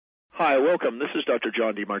Hi, welcome. This is Dr.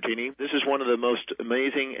 John DeMartini. This is one of the most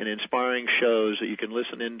amazing and inspiring shows that you can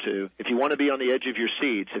listen into. If you want to be on the edge of your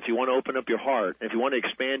seats, if you want to open up your heart, if you want to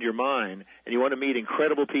expand your mind, and you want to meet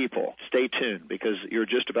incredible people, stay tuned because you're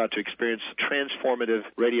just about to experience a transformative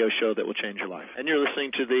radio show that will change your life. And you're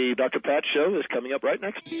listening to the Dr. Pat Show that's coming up right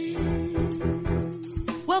next.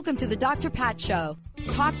 Welcome to the Dr. Pat Show.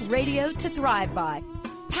 Talk radio to thrive by.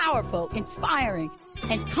 Powerful, inspiring,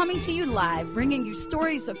 and coming to you live, bringing you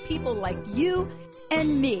stories of people like you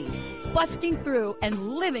and me, busting through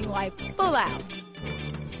and living life full out.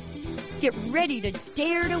 Get ready to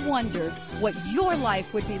dare to wonder what your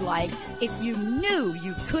life would be like if you knew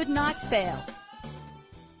you could not fail.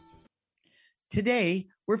 Today,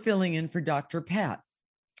 we're filling in for Dr. Pat.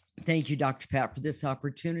 Thank you, Dr. Pat, for this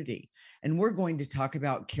opportunity. And we're going to talk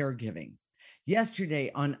about caregiving.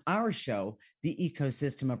 Yesterday on our show, the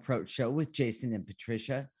Ecosystem Approach Show with Jason and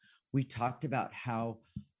Patricia, we talked about how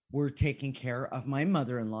we're taking care of my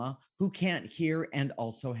mother-in-law who can't hear and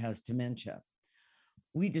also has dementia.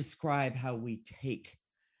 We describe how we take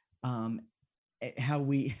an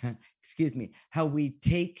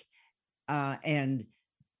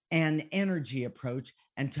energy approach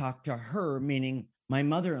and talk to her, meaning my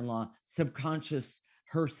mother-in-law,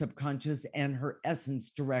 her subconscious and her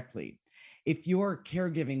essence directly. If you're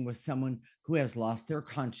caregiving with someone who has lost their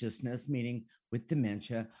consciousness, meaning with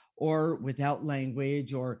dementia or without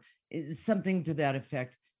language or something to that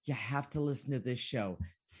effect, you have to listen to this show.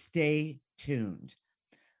 Stay tuned.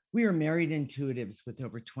 We are married intuitives with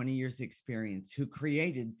over 20 years experience who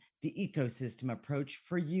created the ecosystem approach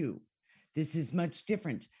for you. This is much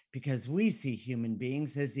different because we see human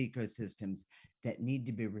beings as ecosystems that need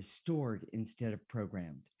to be restored instead of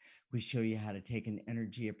programmed. We show you how to take an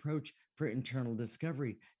energy approach for internal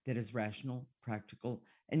discovery that is rational, practical,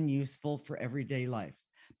 and useful for everyday life.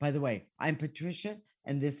 By the way, I'm Patricia,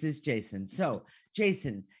 and this is Jason. So,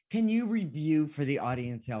 Jason, can you review for the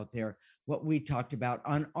audience out there what we talked about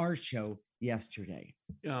on our show yesterday?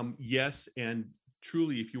 Yes, and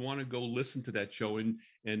truly, if you want to go listen to that show, and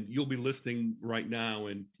you'll be listening right now,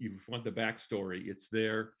 and you want the backstory, it's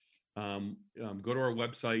there. Go to our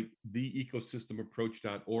website,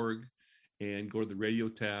 theecosystemapproach.org, and go to the radio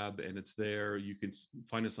tab, and it's there. You can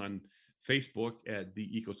find us on Facebook at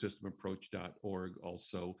theecosystemapproach.org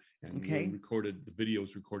also, and the video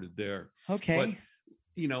is recorded there. Okay. But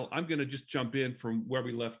I'm going to just jump in from where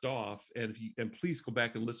we left off, and please go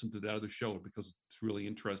back and listen to that other show because it's really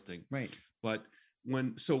interesting. Right. But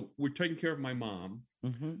so we're taking care of my mom.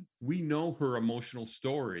 Mm-hmm. We know her emotional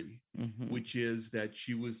story, mm-hmm. which is that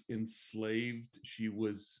she was enslaved, she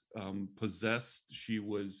was possessed, she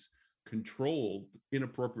was controlled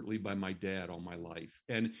inappropriately by my dad all my life.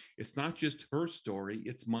 And it's not just her story,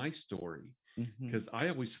 it's my story. Because I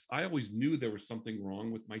always knew there was something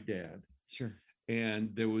wrong with my dad. Sure.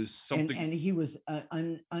 And there was something. And he was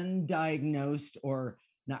undiagnosed or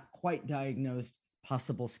not quite diagnosed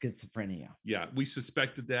possible schizophrenia. Yeah, we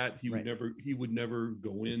suspected that. He would never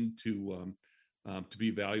go in to be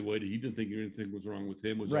evaluated. He didn't think anything was wrong with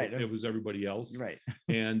him. It was everybody else. Right.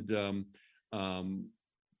 And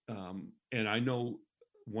I know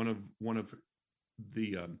one of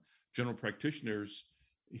the general practitioners,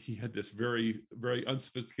 he had this very, very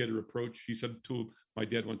unsophisticated approach. He said to my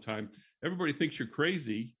dad one time, "Everybody thinks you're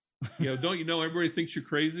crazy. Don't you know everybody thinks you're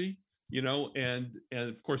crazy?" And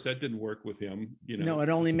of course that didn't work with him. No, it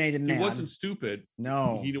only made him mad. He wasn't stupid.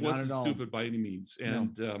 No, he wasn't stupid by any means.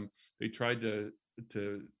 And they tried to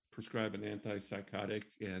prescribe an antipsychotic,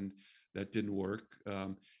 and that didn't work.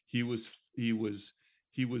 He was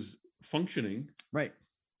functioning, right.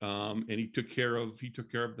 And he took care of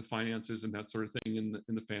the finances and that sort of thing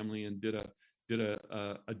in the family, and did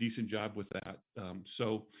a decent job with that.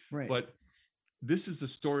 Right. But this is the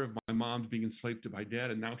story of my mom being enslaved to my dad,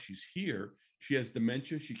 and now she's here. She has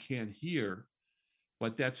dementia. She can't hear,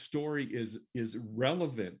 but that story is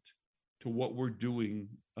relevant to what we're doing.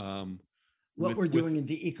 Doing in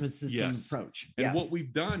the ecosystem approach. And what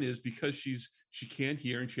we've done is, because she can't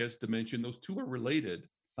hear and she has dementia, and those two are related.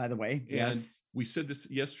 By the way, and we said this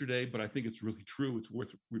yesterday, but I think it's really true. It's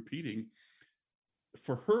worth repeating.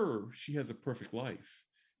 For her, she has a perfect life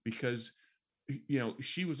because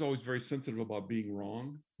she was always very sensitive about being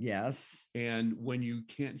wrong. Yes. And when you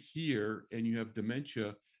can't hear and you have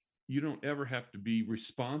dementia, you don't ever have to be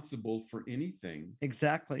responsible for anything.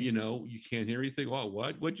 Exactly. You can't hear anything. Oh,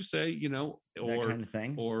 what'd you say? Or that kind of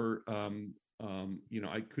thing. Or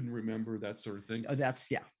I couldn't remember, that sort of thing. Oh, that's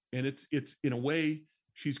And it's in a way,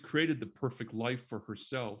 she's created the perfect life for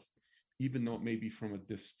herself, even though it may be from a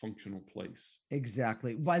dysfunctional place.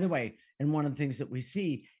 Exactly. By the way, and one of the things that we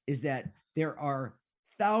see is that there are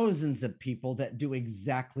thousands of people that do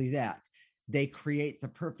exactly that. They create the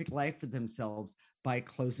perfect life for themselves by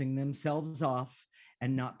closing themselves off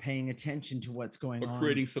and not paying attention to what's going or on.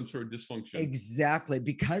 creating some sort of dysfunction. Exactly,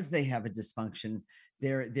 because they have a dysfunction,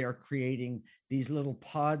 they're creating these little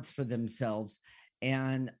pods for themselves.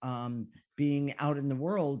 And being out in the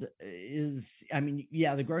world is, I mean,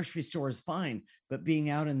 yeah, the grocery store is fine, but being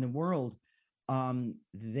out in the world,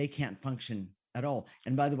 they can't function at all.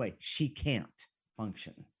 And by the way, she can't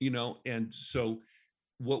function. And so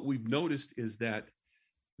what we've noticed is that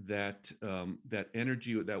that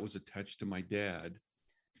energy that was attached to my dad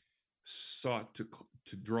sought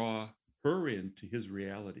to draw her into his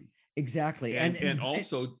reality. Exactly. And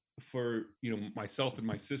also for myself and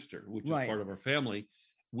my sister, which is Right. part of our family,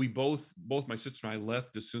 we both my sister and I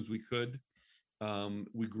left as soon as we could.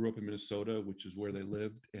 We grew up in Minnesota, which is where they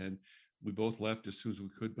lived, and we both left as soon as we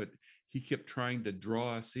could. But he kept trying to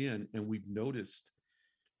draw us in, and we've noticed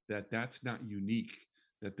that that's not unique.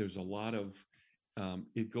 That there's a lot of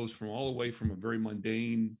it goes from all the way from a very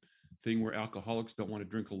mundane thing where alcoholics don't want to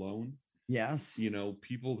drink alone. Yes.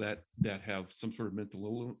 People that have some sort of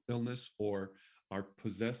mental illness or are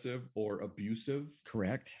possessive or abusive.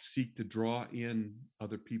 Correct. Seek to draw in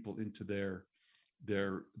other people into their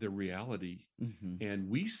reality. Mm-hmm. And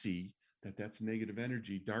we see that that's negative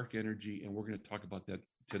energy, dark energy, and we're going to talk about that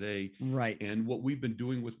today. Right. And what we've been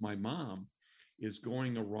doing with my mom is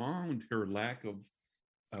going around her lack of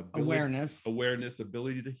awareness,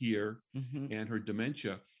 ability to hear, mm-hmm. and her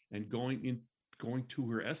dementia, and going to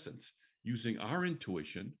her essence, using our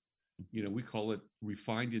intuition. We call it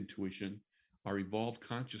refined intuition, our evolved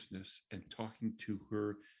consciousness, and talking to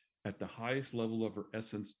her at the highest level of her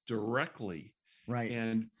essence directly. Right.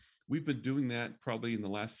 And we've been doing that probably in the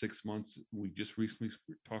last 6 months. We just recently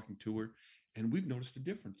were talking to her, and we've noticed a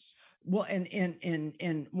difference. Well,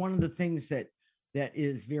 and one of the things that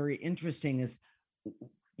is very interesting is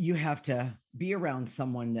you have to be around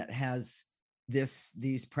someone that has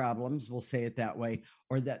these problems, we'll say it that way,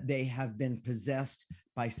 or that they have been possessed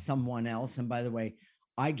by someone else. And by the way,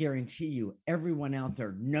 I guarantee you, everyone out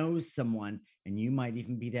there knows someone, and you might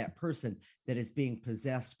even be that person that is being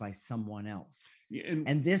possessed by someone else. Yeah,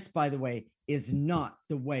 and this, by the way, is not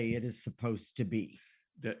the way it is supposed to be.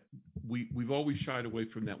 That we've always shied away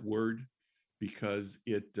from that word because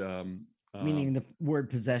it meaning the word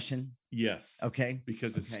possession. Yes. Okay.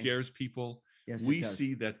 Because it scares people. Yes, we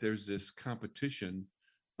see that there's this competition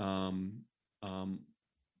on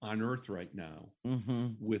Earth right now, mm-hmm.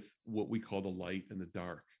 with what we call the light and the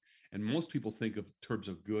dark. And most people think of terms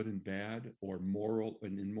of good and bad, or moral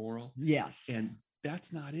and immoral. Yes. And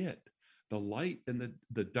that's not it. The light and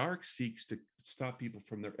the dark seeks to stop people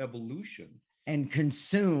from their evolution and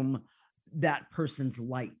consume that person's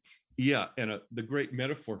light. Yeah, and the great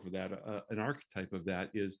metaphor for that, an archetype of that,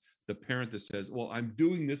 is the parent that says, well, I'm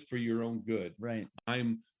doing this for your own good. Right.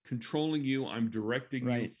 I'm controlling you. I'm directing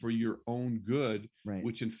you for your own good,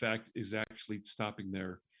 which in fact is actually stopping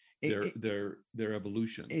their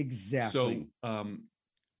evolution. Exactly.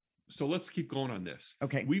 So let's keep going on this.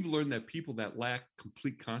 Okay. We've learned that people that lack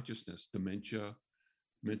complete consciousness, dementia,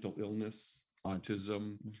 mental illness,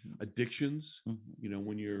 autism, mm-hmm. addictions, mm-hmm.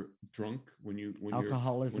 When you're drunk, when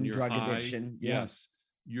alcoholism, you're drug high, addiction, yes,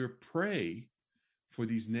 you're prey for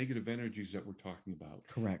these negative energies that we're talking about.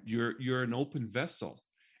 Correct. You're an open vessel,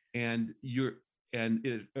 and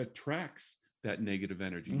it attracts that negative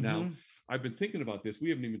energy. Mm-hmm. Now, I've been thinking about this. We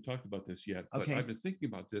haven't even talked about this yet, but I've been thinking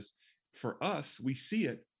about this. For us, we see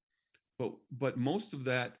it, but most of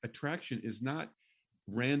that attraction is not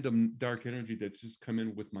random dark energy that's just come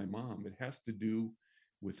in with my mom. It has to do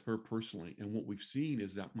with her personally. And what we've seen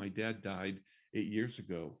is that my dad died 9 years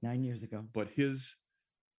ago. But his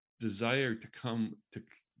desire to come to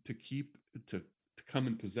come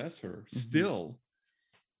and possess her mm-hmm.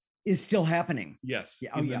 is still happening. Yes,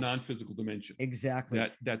 in the non-physical dimension. Exactly.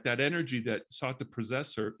 That energy that sought to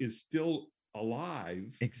possess her is still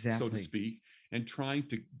alive, so to speak, and trying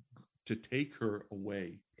to take her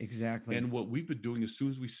away. Exactly. And what we've been doing, as soon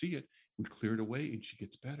as we see it, we clear it away, and she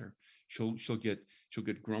gets better. She'll get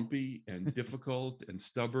grumpy and difficult and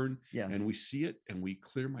stubborn. Yes. And we see it, and we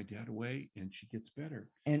clear my dad away, and she gets better.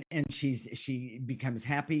 And she becomes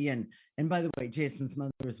happy. And by the way, Jason's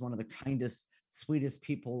mother is one of the kindest, sweetest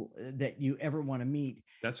people that you ever want to meet.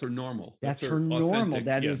 That's her normal. That's her normal.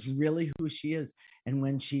 That is really who she is. And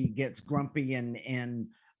when she gets grumpy and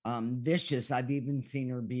vicious, I've even seen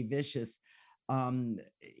her be vicious.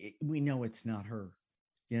 We know it's not her.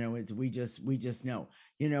 We just know.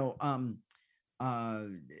 The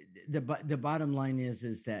bottom line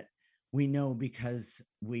is that we know because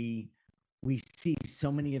we see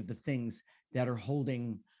so many of the things that are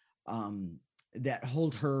holding, that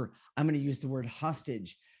hold her, I'm going to use the word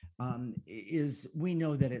hostage, is we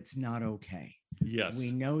know that it's not okay. Yes.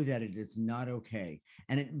 We know that it is not okay.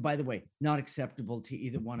 And it, by the way, not acceptable to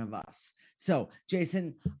either one of us. So,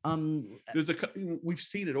 Jason, we've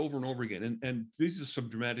seen it over and over again, and these are some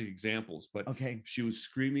dramatic examples. But okay, she was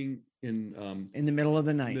screaming in the middle of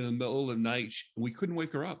the night. In the middle of the night, we couldn't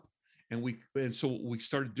wake her up, and so what we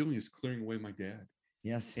started doing is clearing away my dad.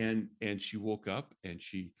 Yes. And she woke up and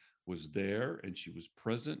she was there and she was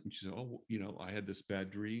present, and she said, "Oh, I had this bad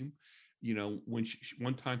dream." When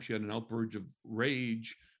one time she had an outburst of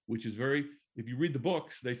rage, which is very, if you read the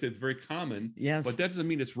books, they say it's very common. Yes. But that doesn't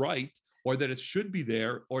mean it's right, or that it should be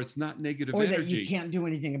there, or it's not negative or energy. Or that you can't do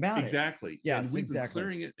anything about it. Exactly. Yes, and we've been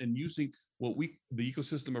clearing it and using the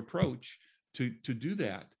ecosystem approach to do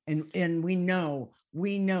that. And we know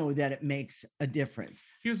that it makes a difference.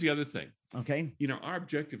 Here's the other thing. Okay. Our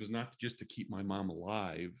objective is not just to keep my mom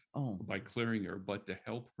alive by clearing her, but to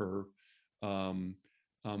help her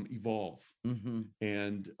evolve. Mm-hmm.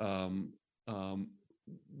 And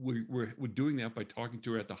we're doing that by talking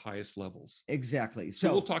to her at the highest levels. Exactly.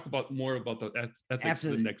 So we'll talk more about the ethics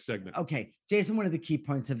in the next segment. Okay. Jason, what are the key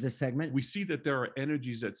points of this segment? We see that there are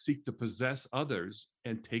energies that seek to possess others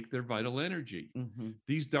and take their vital energy. Mm-hmm.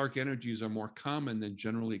 These dark energies are more common than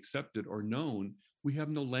generally accepted or known. We have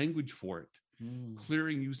no language for it.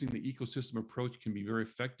 Clearing using the ecosystem approach can be very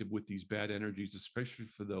effective with these bad energies, especially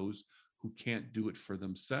for those who can't do it for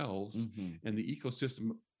themselves. Mm-hmm. And the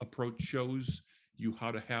ecosystem approach shows you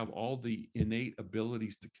how to have all the innate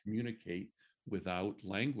abilities to communicate without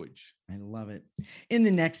language. I love it. In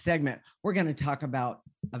the next segment, we're going to talk about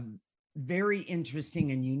a very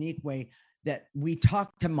interesting and unique way that we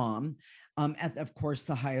talk to mom at, of course,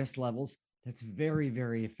 the highest levels. That's very,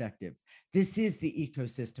 very effective. This is the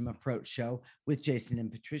Ecosystem Approach Show with Jason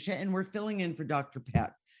and Patricia, and we're filling in for Dr.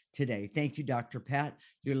 Pat today. Thank you, Dr. Pat.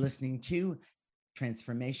 You're listening to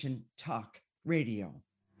Transformation Talk Radio.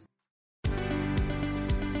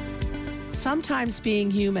 Sometimes being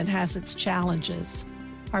human has its challenges.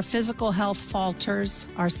 Our physical health falters,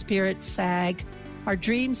 our spirits sag, our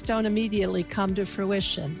dreams don't immediately come to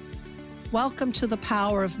fruition. Welcome to the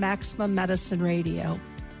power of Maximum Medicine Radio.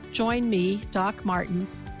 Join me, Doc Martin,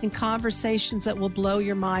 in conversations that will blow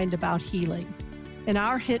your mind about healing. In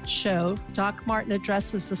our hit show, Doc Martin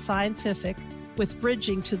addresses the scientific with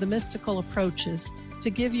bridging to the mystical approaches to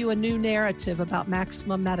give you a new narrative about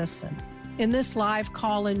maximum medicine. In this live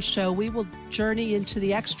call-in show, we will journey into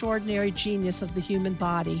the extraordinary genius of the human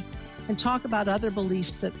body and talk about other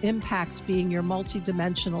beliefs that impact being your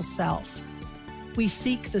multidimensional self. We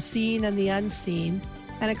seek the seen and the unseen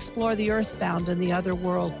and explore the earthbound and the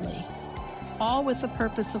otherworldly, all with the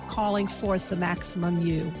purpose of calling forth the maximum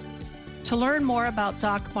you. To learn more about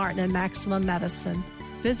Doc Martin and Maximum Medicine,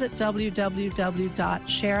 visit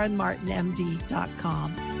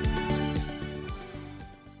www.sharonmartinmd.com.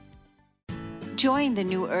 Join the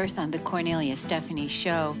new Earth on the Cornelia Stephanie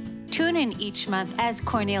Show. Tune in each month as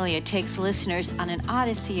Cornelia takes listeners on an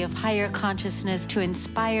odyssey of higher consciousness to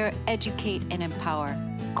inspire, educate, and empower.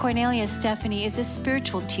 Cornelia Stephanie is a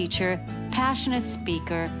spiritual teacher, passionate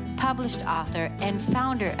speaker, published author, and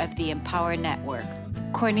founder of the Empower Network.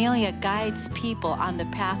 Cornelia guides people on the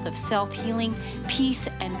path of self-healing, peace,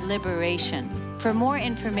 and liberation. For more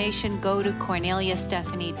information, go to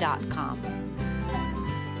corneliastephanie.com.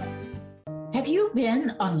 Have you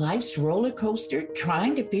been on life's roller coaster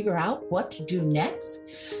trying to figure out what to do next?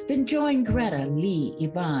 Then join Greta, Lee,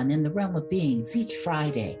 Yvonne in the Realm of Beings each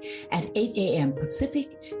Friday at 8 a.m.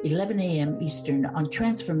 Pacific, 11 a.m. Eastern on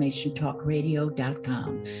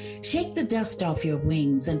TransformationTalkRadio.com. Shake the dust off your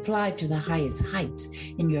wings and fly to the highest heights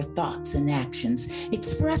in your thoughts and actions.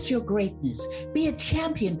 Express your greatness. Be a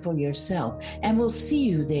champion for yourself, and we'll see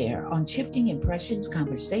you there on Shifting Impressions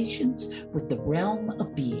Conversations with the Realm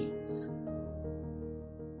of Beings.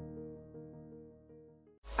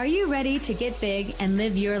 Are you ready to get big and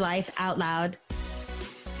live your life out loud?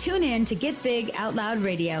 Tune in to Get Big Out Loud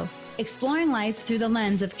Radio, exploring life through the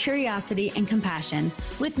lens of curiosity and compassion,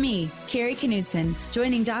 with me, Carrie Knudsen,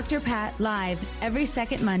 joining Dr. Pat live every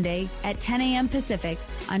second Monday at 10 a.m. Pacific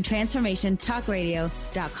on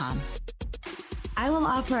TransformationTalkRadio.com. I will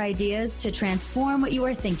offer ideas to transform what you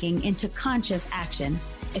are thinking into conscious action.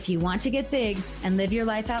 If you want to get big and live your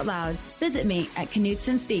life out loud, visit me at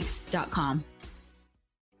KnudsenSpeaks.com.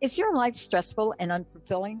 Is your life stressful and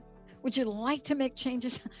unfulfilling? Would you like to make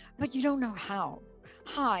changes, but you don't know how?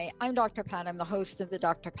 Hi, I'm Dr. Pat. I'm the host of the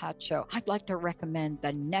Dr. Pat Show. I'd like to recommend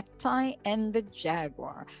The Necktie and the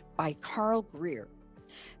Jaguar by Carl Greer.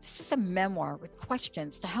 This is a memoir with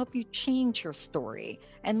questions to help you change your story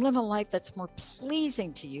and live a life that's more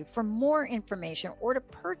pleasing to you. For more information or to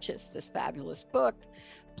purchase this fabulous book,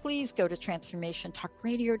 please go to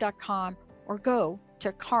transformationtalkradio.com or go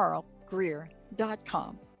to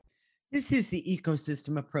carlgreer.com. This is the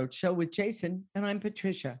Ecosystem Approach Show with Jason, and I'm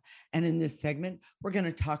Patricia. And in this segment, we're going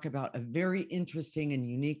to talk about a very interesting and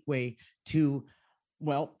unique way to,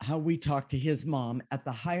 well, how we talk to his mom at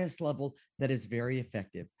the highest level that is very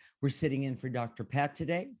effective. We're sitting in for Dr. Pat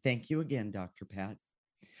today. Thank you again, Dr. Pat.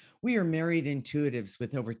 We are married intuitives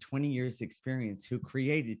with over 20 years experience who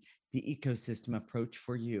created the Ecosystem Approach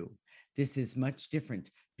for you. This is much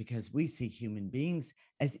different because we see human beings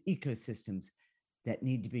as ecosystems that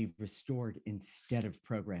need to be restored instead of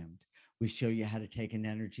programmed. We show you how to take an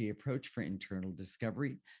energy approach for internal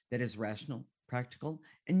discovery that is rational, practical,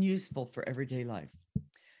 and useful for everyday life.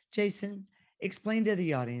 Jason, explain to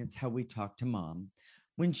the audience how we talk to mom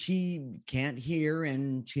when she can't hear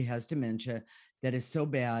and she has dementia that is so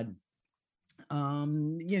bad.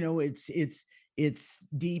 It's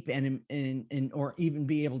deep and or even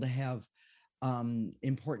be able to have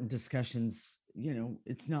important discussions.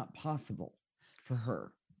 It's not possible for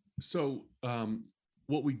her. So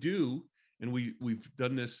what we do, and we've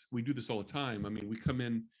done this, we do this all the time. I mean, we come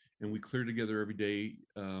in and we clear together every day.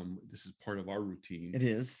 This is part of our routine. It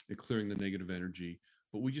is. Clearing the negative energy.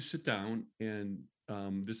 But we just sit down and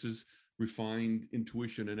this is refined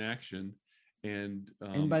intuition in action. And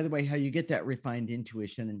by the way, how you get that refined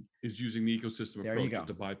intuition is using the ecosystem there approach.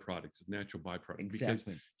 It's a byproduct, it's a natural byproduct. Exactly.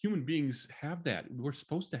 Because human beings have that. We're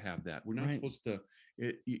supposed to have that. We're not supposed to.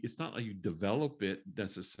 It's not like you develop it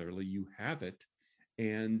necessarily. You have it,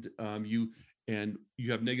 and you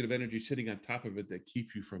have negative energy sitting on top of it that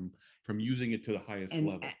keeps you from using it to the highest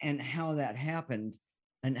level. And how that happened,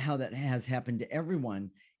 and how that has happened to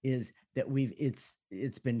everyone, is that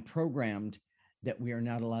it's been programmed that we are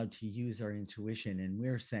not allowed to use our intuition. And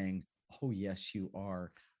we're saying, oh, yes, you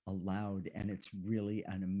are allowed. And it's really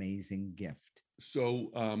an amazing gift. So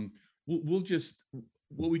we'll just,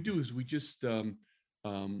 what we do is we just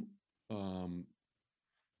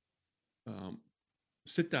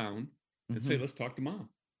sit down and say, let's talk to mom.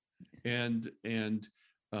 And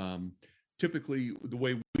typically the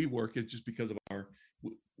way we work is just because of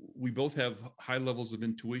we both have high levels of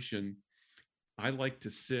intuition. I like to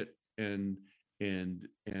sit and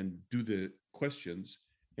do the questions,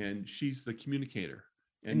 and she's the communicator.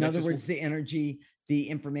 And in other words, the energy, the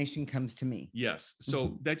information comes to me. Yes.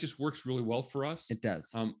 So that just works really well for us. It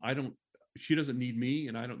does. She doesn't need me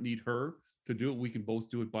and I don't need her to do it. We can both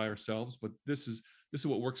do it by ourselves, but this is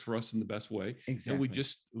what works for us in the best way. Exactly. And we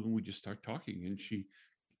just start talking, and she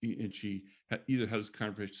either has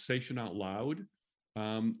conversation out loud,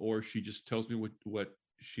 or she just tells me what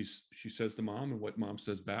she says to mom and what mom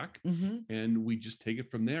says back, and we just take it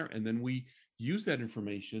from there. And then we use that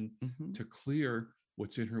information to clear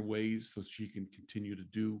what's in her ways so she can continue to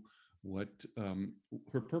do what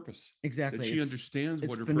her purpose. Exactly. That she understands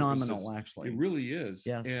what her phenomenal, purpose is. Actually. It really is.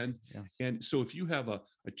 Yes. And so if you have a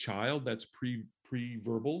child that's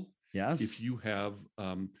pre-verbal, yes. If you have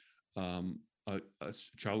a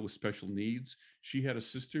child with special needs, she had a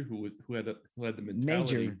sister who had the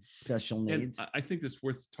mentality. Major special needs. And I think that's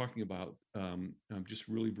worth talking about just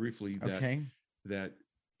really briefly. That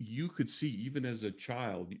you could see, even as a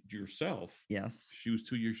child yourself. Yes. She was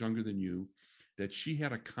 2 years younger than you. That she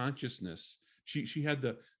had a consciousness. She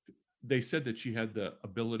had they said that she had the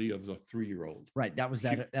ability of a 3-year-old. Right. That was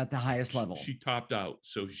at the highest level. She topped out.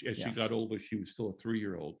 So as she got older, she was still a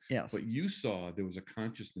 3-year-old. Yes. But you saw there was a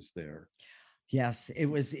consciousness there. Yes, it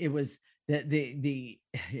was it's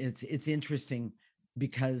interesting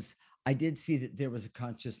because I did see that there was a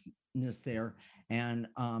consciousness there, and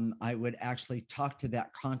I would actually talk to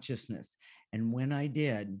that consciousness. And when I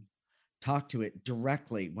did talk to it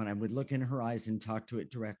directly, when I would look in her eyes and talk to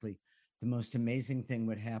it directly, the most amazing thing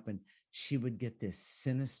would happen. She would get this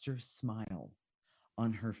sinister smile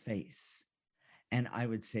on her face. And I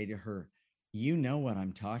would say to her, you know what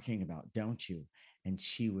I'm talking about, don't you? And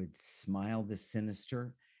she would smile the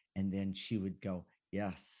sinister, and then she would go,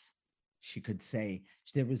 yes. She could say,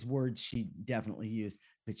 there was words she definitely used,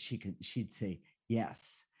 but she'd say,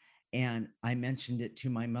 yes. And I mentioned it to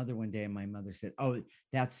my mother one day, and my mother said, oh,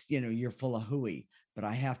 that's, you're full of hooey. But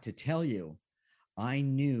I have to tell you, I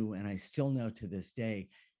knew, and I still know to this day,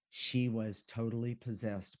 she was totally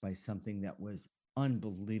possessed by something that was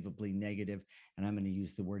unbelievably negative. And I'm going to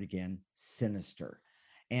use the word again, sinister.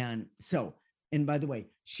 And by the way,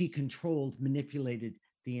 she manipulated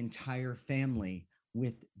the entire family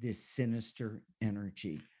with this sinister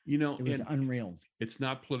energy. It was and unreal. it's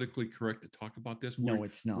not politically correct to talk about this. No,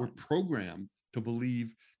 it's not. We're programmed to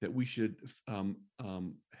believe that we should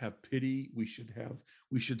have pity.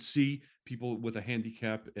 We should see people with a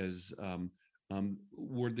handicap as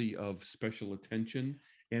worthy of special attention,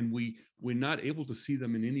 and we're not able to see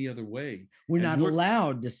them in any other way. We're And not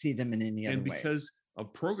allowed to see them in any other and way. because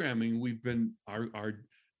of programming, we've been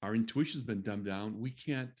our intuition's been dumbed down. We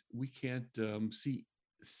can't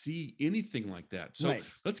see anything like that. So Right.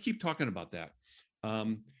 let's keep talking about that.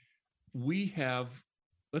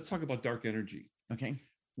 Let's talk about dark energy. Okay.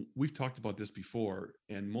 We've talked about this before,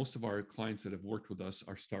 and most of our clients that have worked with us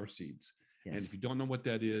are star seeds. Yes. And if you don't know what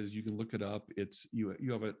that is, you can look it up. It's you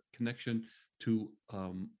have a connection to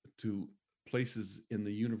places in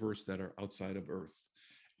the universe that are outside of Earth,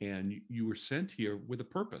 and you were sent here with a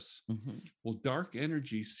purpose. Mhm. Well, dark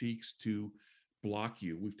energy seeks to block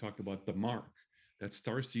you. We've talked about the mark. That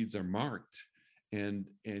star seeds are marked, and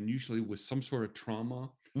usually with some sort of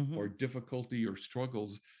trauma Mhm. or difficulty or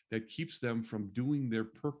struggles that keeps them from doing their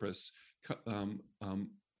purpose,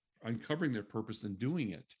 uncovering their purpose and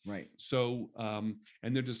doing it. Right. So,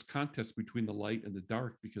 and there's this contest between the light and the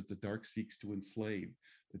dark, because the dark seeks to enslave.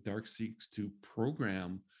 The dark seeks to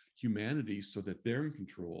program humanity so that they're in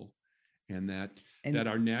control, and that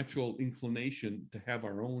our natural inclination to have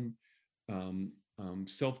our own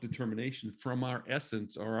self-determination from our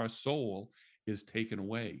essence or our soul is taken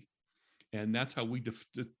away. And that's how we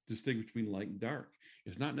distinguish between light and dark.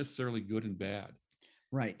 It's not necessarily good and bad.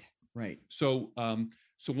 Right. Right. So,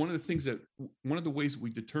 so one of the ways we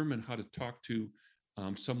determine how to talk to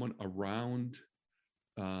someone around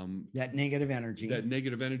that negative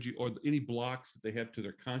energy, or any blocks that they have to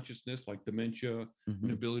their consciousness, like dementia, Mhm.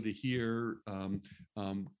 inability to hear,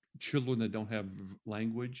 children that don't have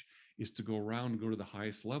language, is to go around and go to the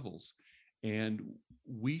highest levels. And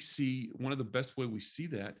we see one of the best way we see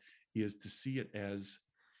that is to see it as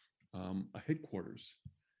a headquarters.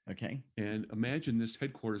 Okay. And imagine this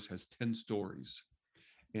headquarters has 10 stories.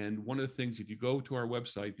 And one of the things, if you go to our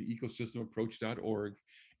website, theecosystemapproach.org,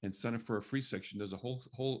 and sign up for a free section, there's a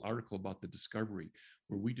whole article about the discovery,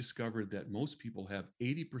 where we discovered that most people have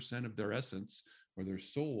 80% of their essence or their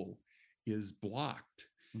soul is blocked.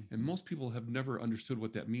 Mm-hmm. And most people have never understood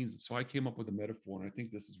what that means. So I came up with a metaphor, and I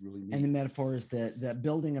think this is really neat. And the metaphor is the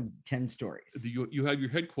building of 10 stories. You have your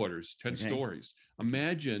headquarters, 10 Okay. stories.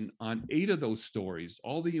 Imagine on 8 of those stories,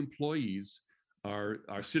 all the employees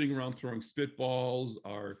are sitting around throwing spitballs,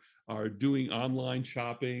 are doing online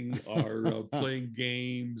shopping, are playing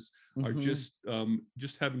games, are just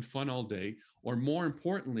having fun all day. Or more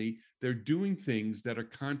importantly, they're doing things that are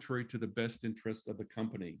contrary to the best interest of the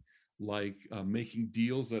company, like making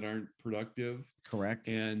deals that aren't productive. Correct.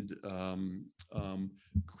 And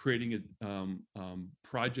creating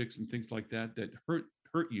projects and things like that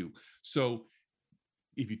hurt you. So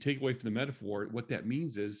if you take away from the metaphor, what that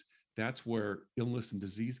means is that's where illness and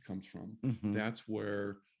disease comes from. Mhm. That's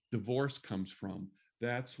where divorce comes from.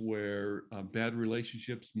 That's where bad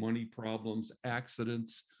relationships, money problems,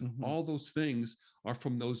 accidents, Mhm. all those things are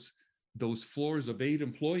from those floors of 8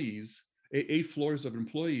 employees, 8 floors of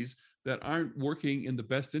employees that aren't working in the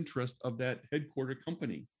best interest of that headquarter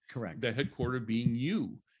company. Correct. That headquarter being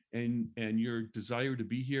you and your desire to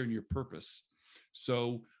be here and your purpose.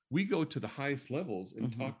 So we go to the highest levels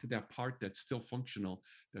and talk to that part that's still functional,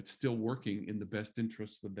 that's still working in the best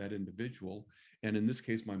interest of that individual. And in this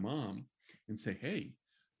case, my mom, and say, hey,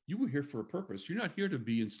 you were here for a purpose. You're not here to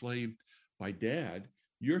be enslaved by dad.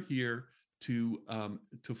 You're here to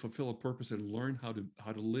fulfill a purpose and learn how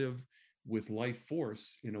to live with life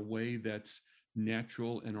force in a way that's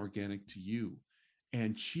natural and organic to you.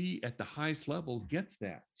 And she, at the highest level, gets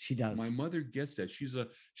that. She does. My mother gets that. She's a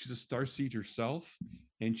starseed herself,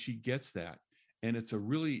 and she gets that. And it's a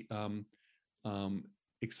really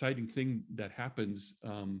exciting thing that happens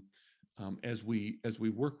as we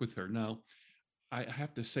work with her. Now, I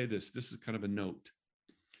have to say this. This is kind of a note.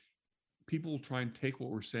 People try and take what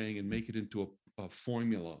we're saying and make it into a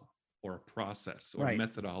formula or a process or a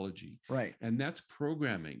methodology. Right. And that's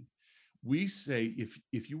programming. We say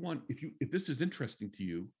if this is interesting to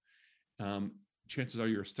you, chances are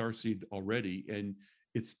you're a starseed already, and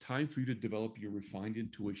it's time for you to develop your refined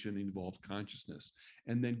intuition and evolved consciousness,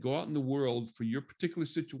 and then go out in the world for your particular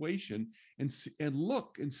situation and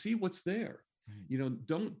look and see what's there. You know,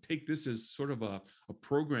 don't take this as sort of a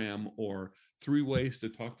program or 3 ways to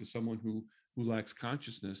talk to someone who lacks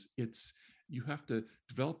consciousness. You have to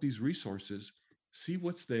develop these resources, see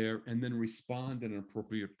what's there, and then respond in an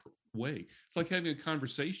appropriate way. It's like having a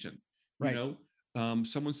conversation. Right. You know,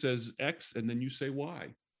 someone says X and then you say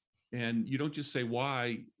Y. And you don't just say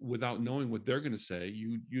why without knowing what they're going to say.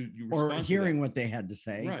 You or respond hearing what they had to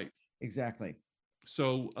say. Right. Exactly.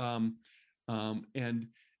 So, and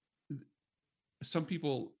some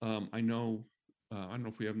people, I know, I don't know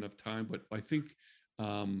if we have enough time, but I think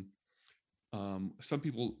some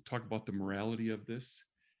people talk about the morality of this.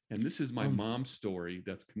 And this is my mom's story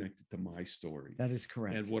that's connected to my story. That is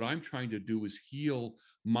correct. And what I'm trying to do is heal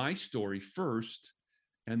my story first,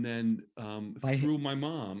 and then through my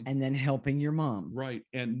mom. And then helping your mom. Right.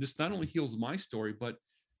 And this not only heals my story, but,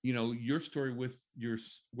 you know, your story with your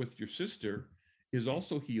sister is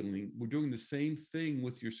also healing. We're doing the same thing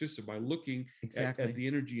with your sister by looking at the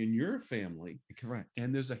energy in your family. Correct.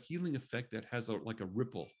 And there's a healing effect that has like a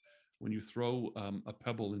ripple when you throw a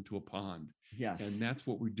pebble into a pond. Yes. And that's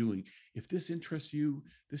what we're doing. If this interests you,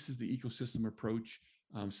 this is the ecosystem approach.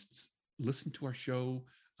 Listen to our show.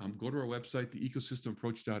 Go to our website,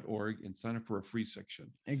 theecosystemapproach.org, and sign up for a free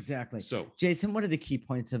section. Exactly. So, Jason, what are the key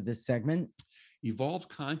points of this segment? Evolved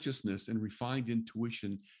consciousness and refined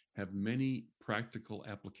intuition have many practical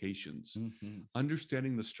applications. Mm-hmm.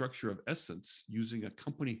 Understanding the structure of essence using a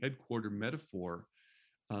company headquarter metaphor.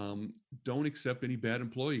 Don't accept any bad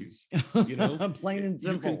employees. You know, plain and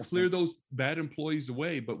simple. You can clear those bad employees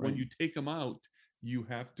away, but when you take them out, you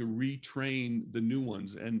have to retrain the new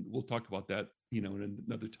ones. And we'll talk about that, you know, in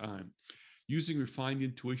another time. Using refined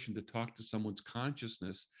intuition to talk to someone's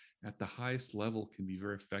consciousness at the highest level can be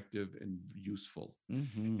very effective and useful.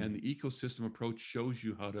 Mm-hmm. And the ecosystem approach shows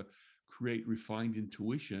you how to create refined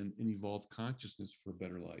intuition and evolve consciousness for a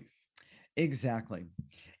better life. Exactly.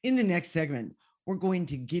 In the next segment, we're going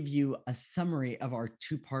to give you a summary of our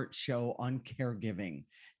two-part show on caregiving.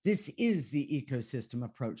 This is the Ecosystem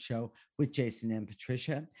Approach Show with Jason and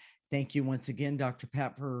Patricia. Thank you once again, Dr.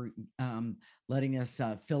 Pat, for letting us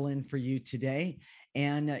fill in for you today.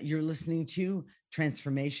 And you're listening to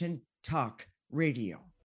Transformation Talk Radio.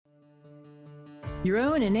 Your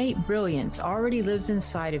own innate brilliance already lives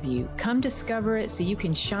inside of you. Come discover it so you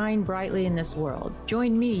can shine brightly in this world.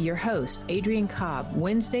 Join me, your host, Adrienne Cobb,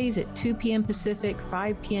 Wednesdays at 2 p.m. Pacific,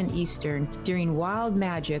 5 p.m. Eastern, during Wild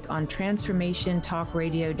Magic on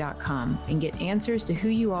TransformationTalkRadio.com, and get answers to who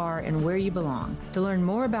you are and where you belong. To learn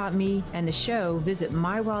more about me and the show, visit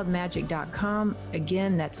MyWildMagic.com.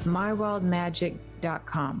 Again, that's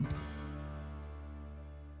MyWildMagic.com.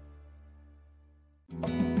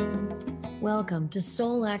 Welcome to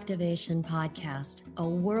Soul Activation Podcast, a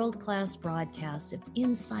world-class broadcast of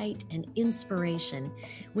insight and inspiration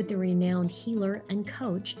with the renowned healer and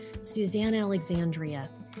coach, Suzanne Alexandria.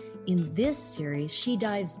 In this series, she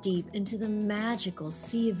dives deep into the magical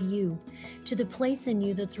sea of you, to the place in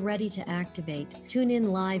you that's ready to activate. Tune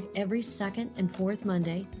in live every second and fourth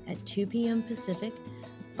Monday at 2 p.m. Pacific,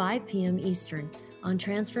 5 p.m. Eastern on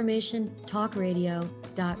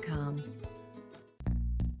TransformationTalkRadio.com.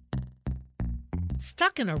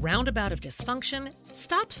 Stuck in a roundabout of dysfunction?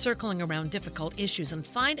 Stop circling around difficult issues and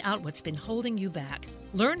find out what's been holding you back.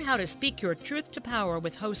 Learn how to speak your truth to power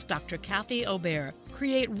with host Dr. Kathy Obear.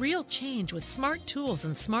 Create real change with smart tools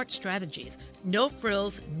and smart strategies. No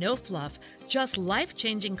frills, no fluff, just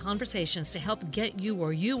life-changing conversations to help get you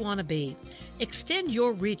where you want to be. Extend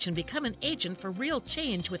your reach and become an agent for real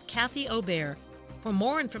change with Kathy Obear. For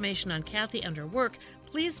more information on Kathy and her work,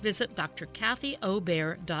 please visit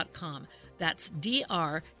drkathyobear.com. That's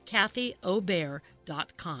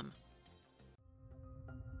drkathyobear.com.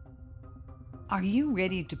 Are you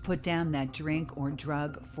ready to put down that drink or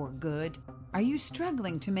drug for good? Are you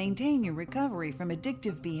struggling to maintain your recovery from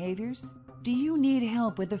addictive behaviors? Do you need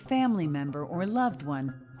help with a family member or loved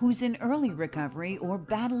one who's in early recovery or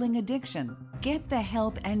battling addiction? Get the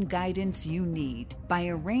help and guidance you need by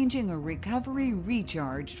arranging a Recovery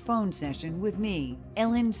Recharged phone session with me,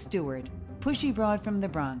 Ellen Stewart, Pushy Broad from the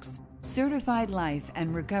Bronx, certified life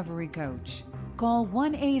and recovery coach. Call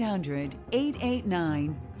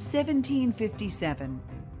 1-800-889-1757.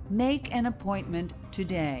 Make an appointment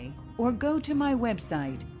today or go to my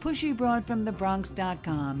website,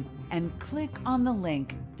 pushybroadfromthebronx.com, and click on the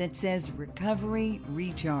link that says Recovery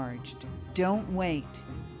Recharged. Don't wait.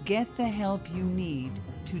 Get the help you need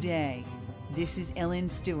today. This is Ellen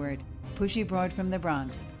Stewart, Pushy Broad from the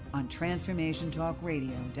Bronx on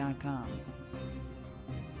TransformationTalkRadio.com.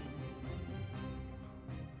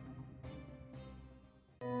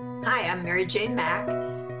 Hi, I'm Mary Jane Mack,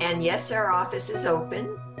 and yes, our office is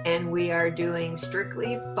open, and we are doing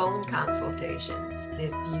strictly phone consultations.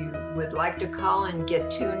 If you would like to call and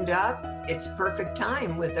get tuned up, it's perfect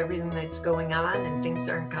time with everything that's going on and things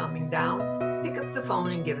aren't calming down. Pick up the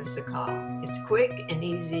phone and give us a call. It's quick and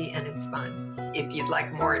easy, and it's fun. If you'd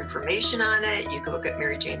like more information on it, you can look at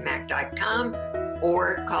maryjanemack.com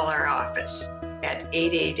or call our office at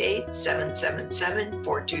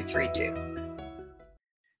 888-777-4232.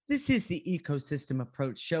 This is the Ecosystem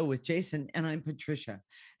Approach Show with Jason, and I'm Patricia.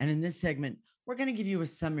 And in this segment, we're going to give you a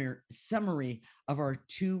summary of our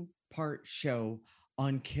two-part show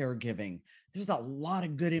on caregiving. There's a lot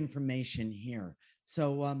of good information here,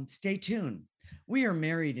 so stay tuned. We are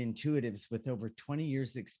married intuitives with over 20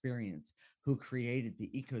 years experience who created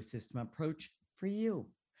the Ecosystem Approach for you.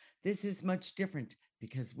 This is much different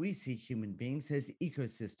because we see human beings as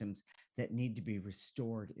ecosystems that need to be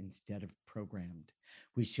restored instead of programmed.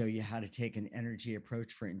 We show you how to take an energy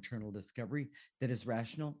approach for internal discovery that is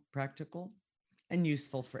rational, practical, and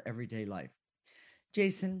useful for everyday life.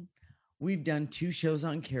 Jason, we've done 2 shows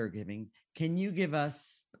on caregiving. Can you give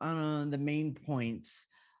us the main points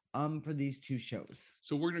for these 2 shows?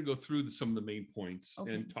 So we're going to go through some of the main points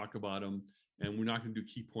Okay. and talk about them. And we're not going to do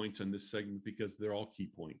key points on this segment because they're all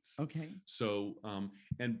key points. Okay. So,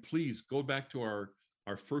 and please go back to our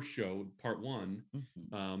first show, part 1.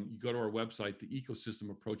 Mm-hmm. You go to our website,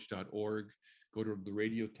 theecosystemapproach.org, go to the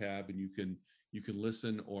radio tab, and you can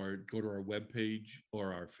listen, or go to our webpage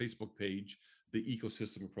or our Facebook page,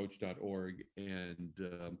 theecosystemapproach.org, and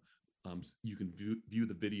you can view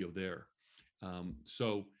the video there.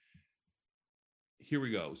 So here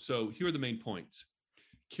we go. So here are the main points.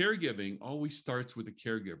 Caregiving always starts with the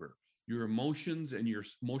caregiver. Your emotions and your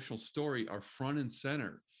emotional story are front and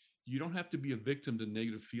center. You don't have to be a victim to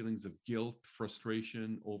negative feelings of guilt,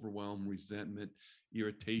 frustration, overwhelm, resentment,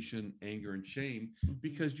 irritation, anger, and shame,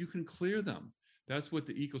 because you can clear them. That's what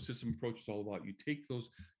the ecosystem approach is all about. You take those,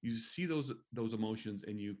 you see those emotions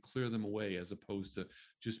and you clear them away, as opposed to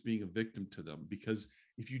just being a victim to them. Because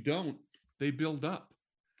if you don't, they build up.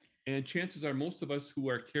 And chances are most of us who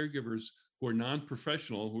are caregivers, who are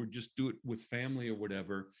non-professional, who just do it with family or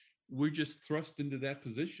whatever, we're just thrust into that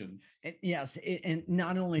position. And yes, and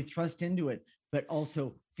not only thrust into it, but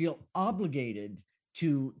also feel obligated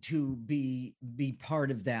to be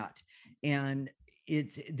part of that. And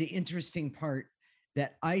it's the interesting part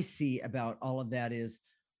that I see about all of that is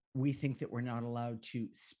we think that we're not allowed to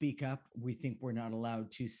speak up. We think we're not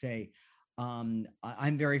allowed to say,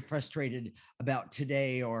 I'm very frustrated about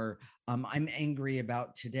today, or I'm angry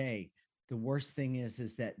about today. The worst thing is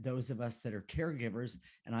that those of us that are caregivers,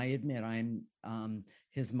 and I admit I'm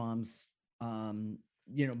his mom's,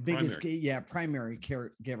 biggest, primary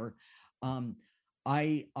caregiver.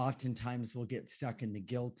 I oftentimes will get stuck in the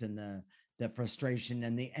guilt and the frustration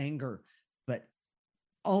and the anger, but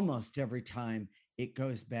almost every time it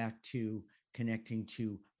goes back to connecting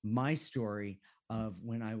to my story of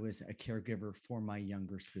when I was a caregiver for my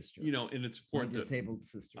younger sister. And it's important, my disabled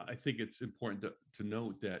sister. I think it's important to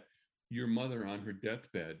note that your mother on her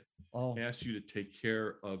deathbed asked you to take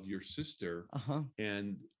care of your sister,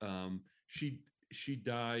 and she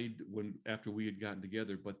died after we had gotten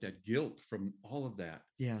together. But that guilt from all of that,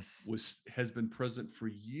 has been present for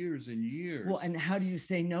years and years. Well, and how do you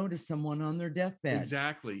say no to someone on their deathbed?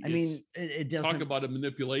 Exactly. I mean, it doesn't talk about a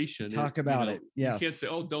manipulation. Talk about it. Yes. You can't say,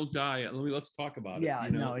 "Oh, don't die. Let's talk about it." Yeah.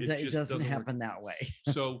 No, it doesn't happen that way.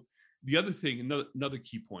 So the other thing, another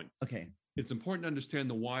key point. Okay. It's important to understand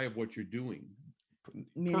the why of what you're doing.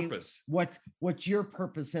 Meaning, purpose. What's your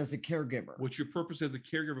purpose as a caregiver? What's your purpose as a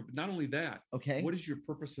caregiver? But not only that. Okay. What is your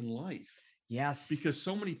purpose in life? Yes. Because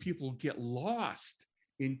so many people get lost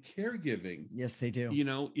in caregiving. Yes, they do.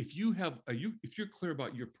 If you're clear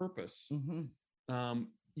about your purpose,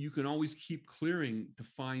 you can always keep clearing to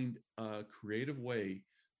find a creative way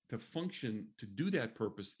to function, to do that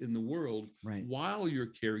purpose in the world, while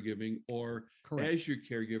you're caregiving, or as you're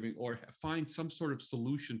caregiving, or find some sort of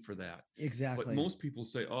solution for that. Exactly. But most people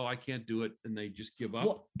say, "Oh, I can't do it," and they just give up.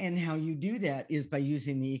 Well, and how you do that is by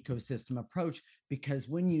using the ecosystem approach, because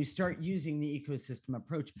when you start using the ecosystem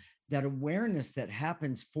approach, that awareness that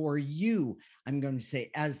happens for you, I'm going to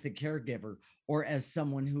say as the caregiver, or as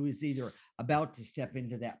someone who is either about to step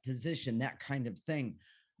into that position, that kind of thing,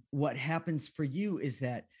 what happens for you is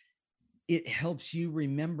that it helps you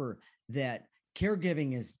remember that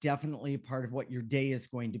caregiving is definitely a part of what your day is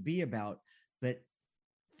going to be about, but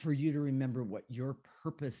for you to remember what your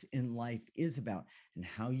purpose in life is about. And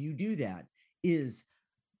how you do that is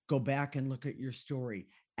go back and look at your story.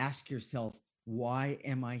 Ask yourself, why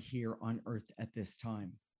am I here on earth at this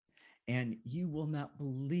time? And you will not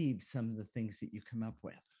believe some of the things that you come up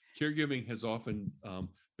with. Caregiving has often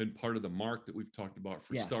been part of the mark that we've talked about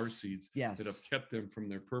for star seeds that have kept them from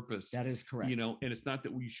their purpose. That is correct. And it's not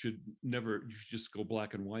that you should just go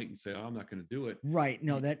black and white and say, "Oh, I'm not going to do it." Right.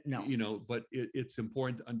 No, but it's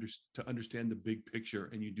important to understand the big picture,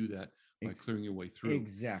 and you do that by clearing your way through.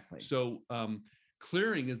 Exactly. So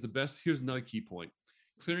Clearing is the best. Here's another key point.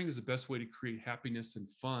 Clearing is the best way to create happiness and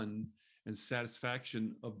fun and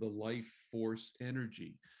satisfaction of the life force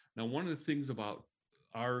energy. Now, one of the things about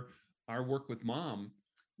our work with Mom,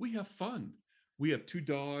 we have fun. We have 2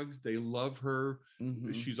 dogs. They love her.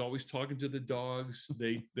 Mm-hmm. She's always talking to the dogs.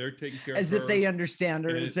 They're taking care of her. As if they understand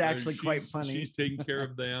her. It's actually quite funny. She's taking care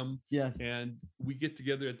of them. Yes. And we get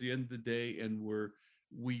together at the end of the day, and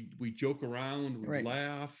we joke around, we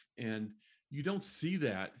laugh, and you don't see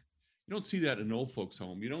that. You don't see that in old folks'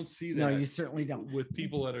 home. You don't see that. No, you certainly don't. With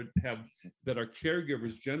people that are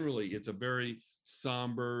caregivers. Generally, it's a very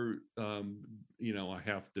somber, I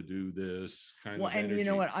have to do this kind of energy. And you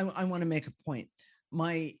know what? I want to make a point.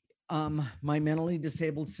 My mentally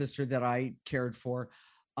disabled sister that I cared for,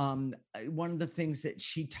 one of the things that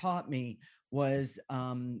she taught me was,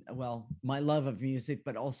 my love of music,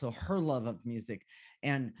 but also her love of music.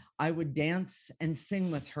 And I would dance and sing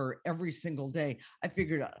with her every single day. I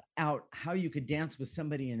figured out how you could dance with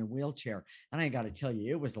somebody in a wheelchair. And I got to tell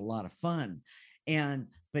you, it was a lot of fun.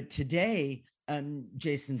 But today,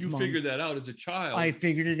 Jason's mom, figured that out as a child. I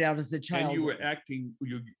figured it out as a child. And you were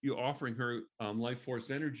you're offering her life force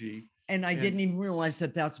energy. And I didn't even realize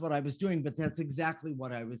that that's what I was doing, but that's exactly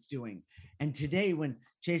what I was doing. And today when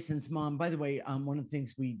Jason's mom, by the way, one of the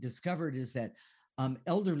things we discovered is that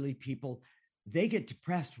elderly people, they get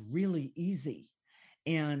depressed really easy.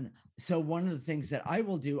 And so one of the things that I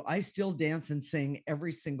will do, I still dance and sing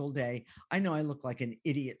every single day. I know I look like an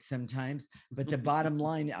idiot sometimes, but the bottom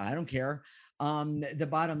line, I don't care. The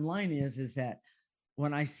bottom line is that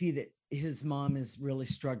when I see that his mom is really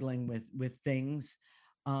struggling with things,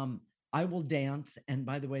 I will dance. And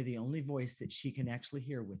by the way, the only voice that she can actually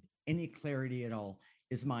hear with any clarity at all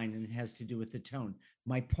is mine, and it has to do with the tone.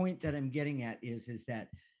 My point that I'm getting at is that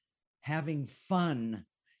having fun,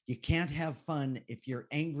 you can't have fun if you're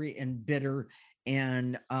angry and bitter,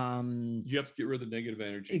 and you have to get rid of the negative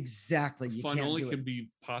energy. Exactly. Fun only can be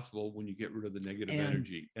possible when you get rid of the negative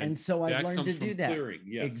energy. And so I've learned to do that. Clearing.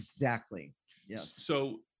 Yes. Exactly. Yes.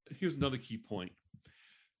 So here's another key point.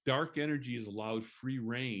 Dark energy is allowed free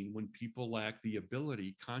reign when people lack the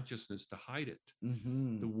ability, consciousness to hide it.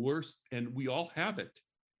 Mm-hmm. The worst, and we all have it.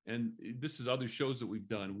 And this is other shows that we've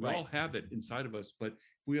done. We all have it inside of us, but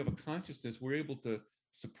if we have a consciousness, we're able to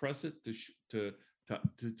suppress it, to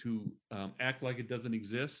act like it doesn't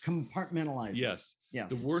exist. Compartmentalize. Yes. Yes.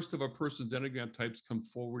 The worst of a person's Enneagram types come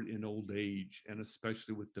forward in old age, and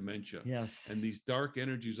especially with dementia. Yes. And these dark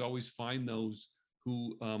energies always find those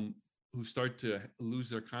who start to lose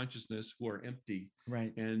their consciousness, who are empty.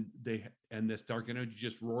 Right. And this dark energy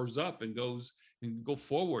just roars up and go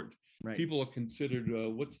forward. Right. People are considered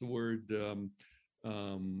what's the word?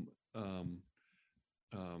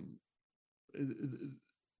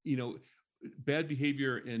 Bad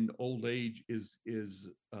behavior in old age is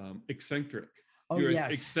eccentric. Oh, you're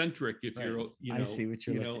yes. eccentric if you're, I see what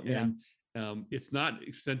you're looking at. And it's not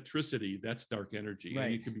eccentricity, that's dark energy. Right.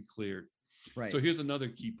 And it can be cleared. Right. So here's another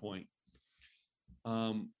key point.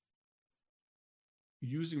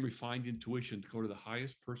 Using refined intuition to go to the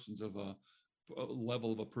highest persons of a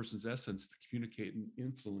level of a person's essence to communicate and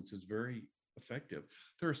influence is very effective.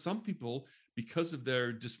 There are some people, because of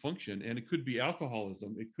their dysfunction, and it could be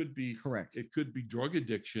alcoholism, it could be correct, it could be drug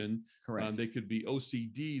addiction, correct, they could be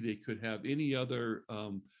OCD, they could have any other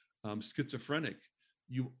schizophrenic.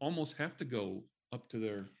 You almost have to go up to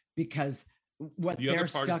their, because what they're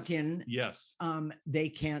stuck in, yes, they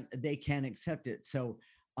can't accept it. So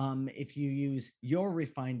if you use your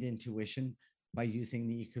refined intuition by using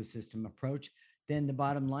the ecosystem approach, then the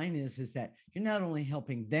bottom line is that you're not only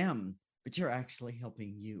helping them, but you're actually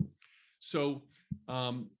helping you. So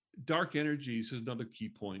dark energies is another key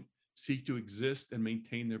point. Seek to exist and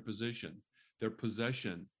maintain their position, their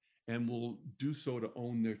possession, and will do so to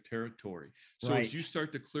own their territory. So as you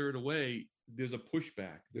start to clear it away, there's a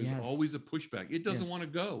pushback. There's always a pushback. It doesn't want to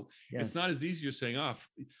go. It's not as easy as saying off,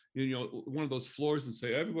 one of those floors and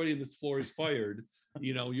say, everybody in this floor is fired,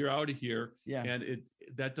 you're out of here. Yeah. And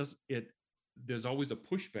there's always a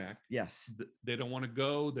pushback. Yes. They don't want to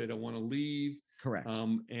go. They don't want to leave. Correct.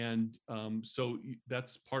 So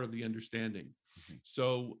that's part of the understanding. Mm-hmm.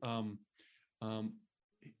 So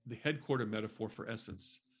the headquarter metaphor for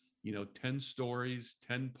essence, 10 stories,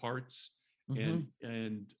 10 parts, mm-hmm.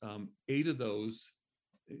 and 8 of those,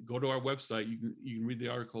 go to our website. You can read the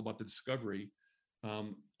article about the discovery,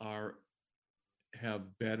 have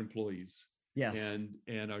bad employees. Yes. And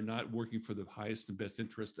are not working for the highest and best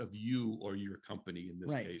interest of you or your company in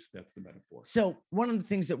this case. That's the metaphor. So one of the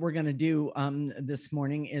things that we're going to do this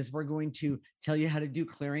morning is we're going to tell you how to do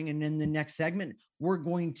clearing. And in the next segment, we're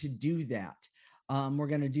going to do that. We're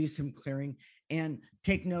going to do some clearing. and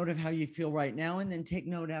take note of how you feel right now, and then take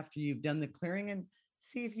note after you've done the clearing and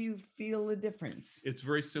see if you feel a difference. It's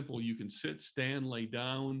very simple. You can sit, stand, lay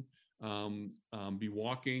down, be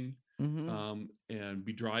walking, and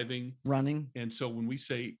be driving, running. And so when we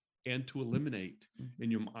say and to eliminate, in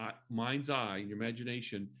your mind's eye, in your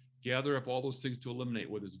imagination, gather up all those things to eliminate,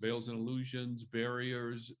 whether it's veils and illusions,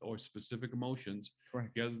 barriers, or specific emotions.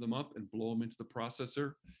 Correct. Gather them up and blow them into the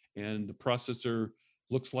processor. And the processor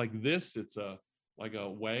looks like this. It's like a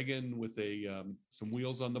wagon with some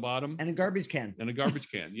wheels on the bottom. And a garbage can. And a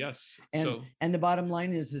garbage can, yes. And the bottom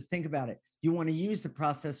line is think about it. You want to use the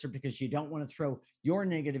processor because you don't want to throw your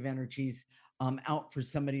negative energies out for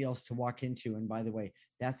somebody else to walk into. And by the way,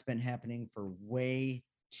 that's been happening for way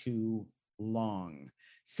too long.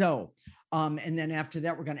 So, and then after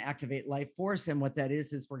that, we're going to activate life force. And what that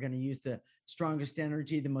is we're going to use the strongest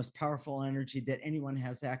energy, the most powerful energy that anyone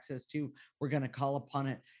has access to. We're going to call upon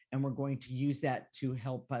it, and we're going to use that to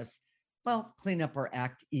help us, well, clean up our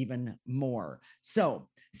act even more. So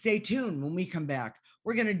stay tuned. When we come back,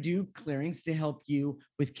 we're going to do clearings to help you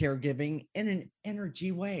with caregiving in an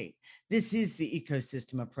energy way. This is the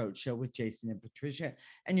Ecosystem Approach Show with Jason and Patricia,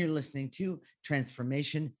 and you're listening to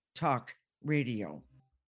Transformation Talk Radio.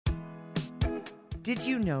 Did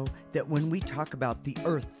you know that when we talk about the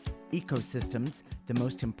Earth's ecosystems, the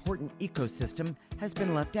most important ecosystem has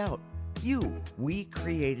been left out? We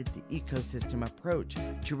created the Ecosystem Approach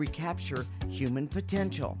to recapture human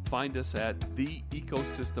potential. Find us at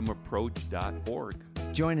theecosystemapproach.org.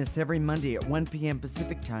 Join us every Monday at 1 p.m.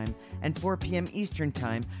 Pacific Time and 4 p.m. Eastern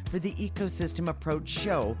Time for the Ecosystem Approach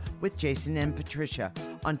Show with Jason and Patricia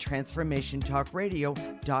on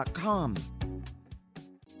TransformationTalkRadio.com.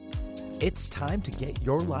 It's time to get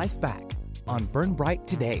your life back on Burn Bright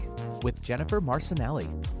Today with Jennifer Marcinelli.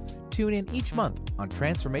 Tune in each month on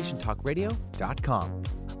TransformationTalkRadio.com.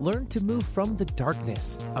 Learn to move from the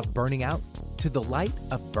darkness of burning out to the light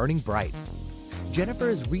of burning bright. Jennifer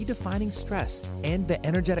is redefining stress and the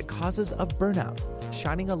energetic causes of burnout,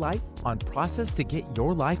 shining a light on process to get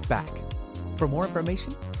your life back. For more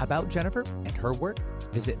information about Jennifer and her work,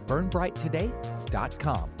 visit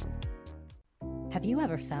burnbrighttoday.com. Have you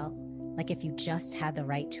ever felt like if you just had the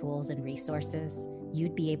right tools and resources,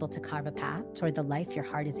 you'd be able to carve a path toward the life your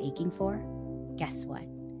heart is aching for? Guess what?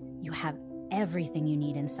 You have everything you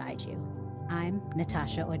need inside you. I'm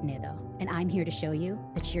Natasha Odnedo, and I'm here to show you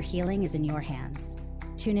that your healing is in your hands.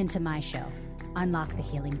 Tune into my show, Unlock the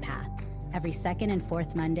Healing Path, every second and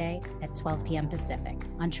fourth Monday at 12 p.m. Pacific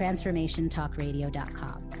on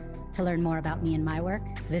TransformationTalkRadio.com. To learn more about me and my work,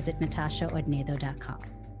 visit NatashaOdnedo.com.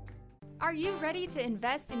 Are you ready to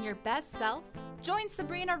invest in your best self? Join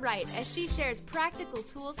Sabrina Wright as she shares practical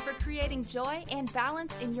tools for creating joy and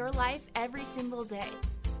balance in your life every single day.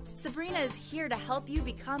 Sabrina is here to help you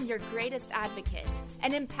become your greatest advocate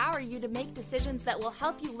and empower you to make decisions that will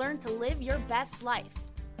help you learn to live your best life.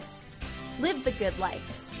 Live the good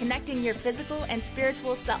life, connecting your physical and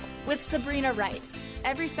spiritual self with Sabrina Wright.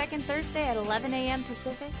 Every second Thursday at 11 a.m.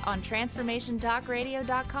 Pacific on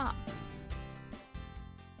TransformationTalkRadio.com.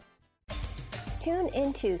 Tune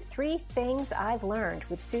into 3 Things I've Learned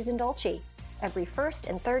with Susan Dolce every first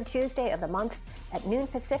and third Tuesday of the month at noon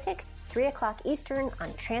Pacific, 3 o'clock Eastern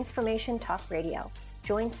on Transformation Talk Radio.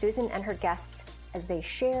 Join Susan and her guests as they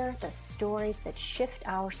share the stories that shift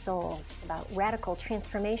our souls about radical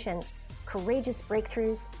transformations, courageous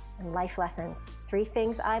breakthroughs, and life lessons. 3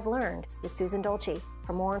 Things I've Learned with Susan Dolce.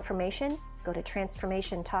 For more information, go to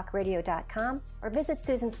TransformationTalkRadio.com or visit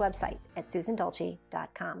Susan's website at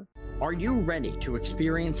SusanDolce.com. Are you ready to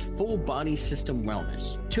experience full body system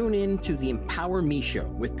wellness? Tune in to the Empower Me Show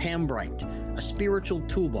with Pam Bright, a spiritual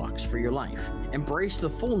toolbox for your life. Embrace the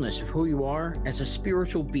fullness of who you are as a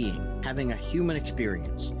spiritual being having a human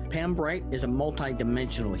experience. Pam Bright is a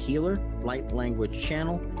multi-dimensional healer, light language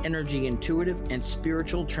channel, energy intuitive, and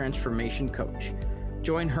spiritual transformation coach.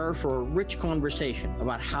 Join her for a rich conversation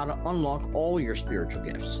about how to unlock all your spiritual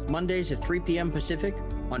gifts. Mondays at 3 p.m. Pacific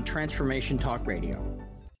on Transformation Talk Radio.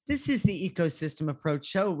 This is the Ecosystem Approach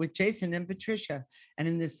Show with Jason and Patricia. And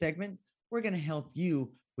in this segment, we're going to help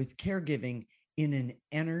you with caregiving in an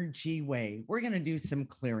energy way. We're going to do some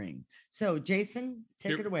clearing. So Jason,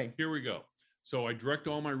 take it away. Here we go. So I direct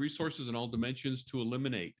all my resources in all dimensions to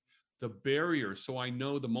eliminate the barriers. So I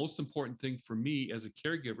know the most important thing for me as a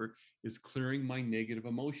caregiver is clearing my negative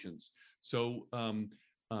emotions. So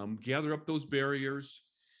gather up those barriers,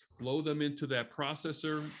 blow them into that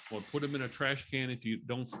processor, or put them in a trash can. If you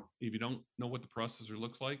don't know what the processor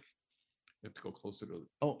looks like, you have to go closer to the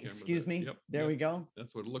camera. Excuse me. Yep, there we go.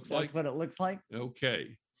 That's what it looks like. That's what it looks like.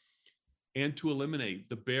 Okay. And to eliminate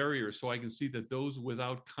the barrier so I can see that those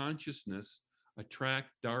without consciousness attract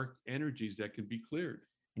dark energies that can be cleared.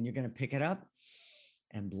 And you're going to pick it up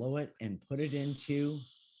and blow it and put it into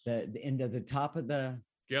the top of the...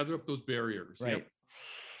 Gather up those barriers. Right. Yep.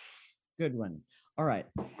 Good one. All right.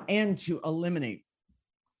 And to eliminate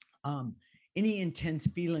any intense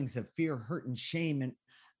feelings of fear, hurt, and shame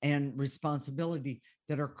and responsibility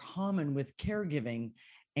that are common with caregiving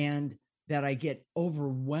and that I get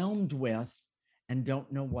overwhelmed with and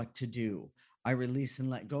don't know what to do. I release and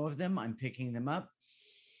let go of them. I'm picking them up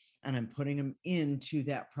and I'm putting them into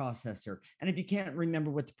that processor. And if you can't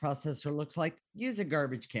remember what the processor looks like, use a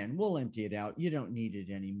garbage can. We'll empty it out. You don't need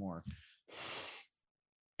it anymore.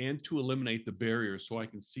 And to eliminate the barriers so I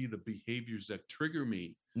can see the behaviors that trigger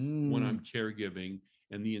me when I'm caregiving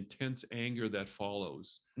and the intense anger that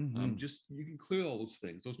follows. Just, you can clear all those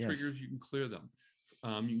things. Those triggers, you can clear them.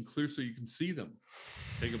 You can clear so you can see them.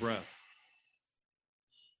 Take a breath.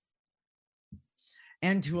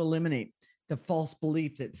 And to eliminate the false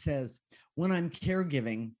belief that says, when I'm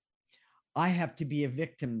caregiving, I have to be a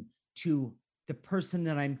victim to the person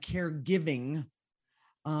that I'm caregiving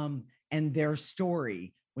and their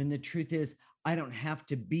story, when the truth is, I don't have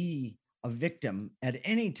to be a victim at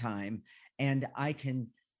any time, and I can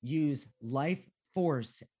use life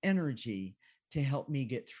force energy to help me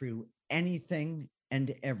get through anything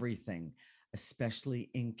and everything, especially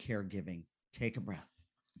in caregiving. Take a breath.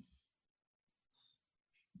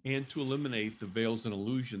 And to eliminate the veils and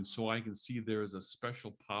illusions so I can see there is a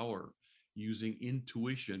special power using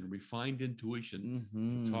intuition, refined intuition,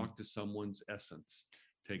 to talk to someone's essence.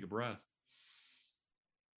 Take a breath.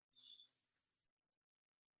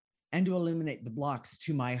 And to eliminate the blocks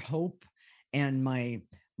to my hope and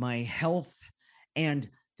my health and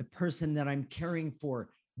the person that I'm caring for,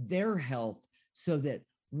 their health, so that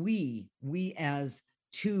we as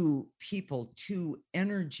two people, two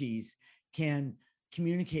energies, can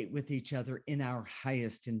communicate with each other in our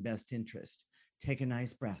highest and best interest. Take a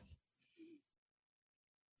nice breath.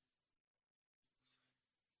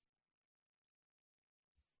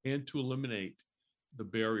 And to eliminate the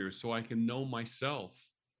barriers so I can know myself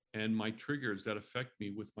and my triggers that affect me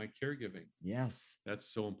with my caregiving. Yes.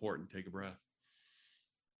 That's so important. Take a breath.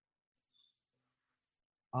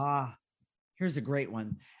 Here's a great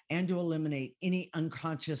one. And to eliminate any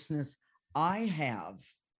unconsciousness I have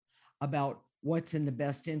about what's in the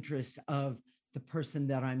best interest of the person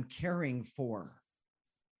that I'm caring for.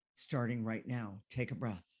 Starting right now, take a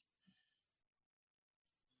breath.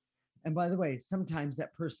 And by the way, sometimes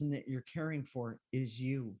that person that you're caring for is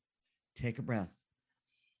you. Take a breath.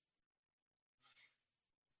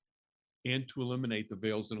 And to eliminate the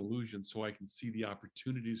veils and illusions so I can see the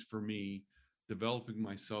opportunities for me developing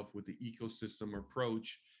myself with the ecosystem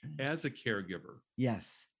approach as a caregiver. Yes.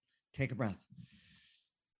 Take a breath.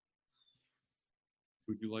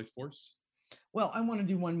 Would you life force? Well, I want to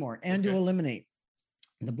do one more. And to eliminate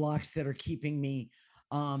the blocks that are keeping me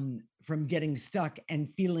from getting stuck and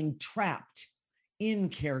feeling trapped in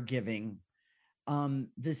caregiving.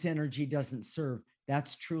 This energy doesn't serve.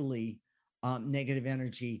 That's truly negative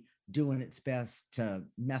energy doing its best to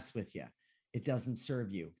mess with you. It doesn't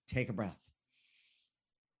serve you. Take a breath.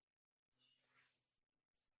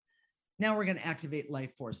 Now we're going to activate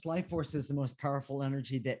life force. Life force is the most powerful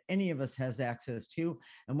energy that any of us has access to.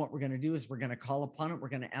 And what we're going to do is we're going to call upon it. We're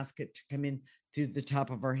going to ask it to come in through the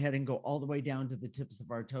top of our head and go all the way down to the tips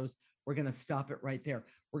of our toes. We're going to stop it right there.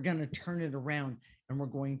 We're going to turn it around and we're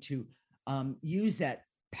going to use that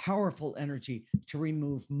powerful energy to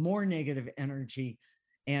remove more negative energy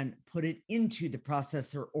and put it into the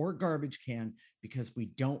processor or garbage can, because we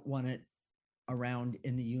don't want it around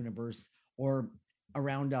in the universe or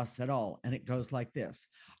around us at all. And it goes like this.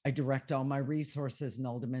 I direct all my resources in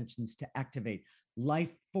all dimensions to activate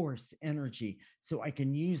life force energy so I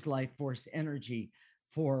can use life force energy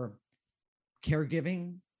for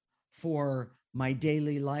caregiving, for my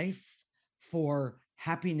daily life, for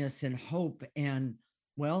happiness and hope and,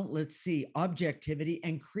 well, let's see, objectivity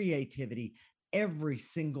and creativity every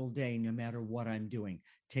single day, no matter what I'm doing.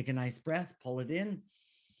 Take a nice breath, pull it in,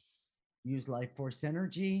 use life force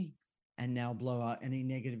energy, and now blow out any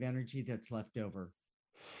negative energy that's left over.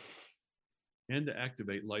 And to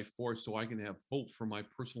activate life force so I can have hope for my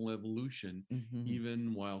personal evolution,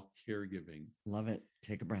 even while caregiving. Love it.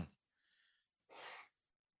 Take a breath.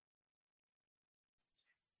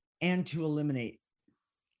 And to eliminate,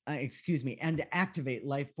 and to activate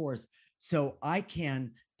life force so I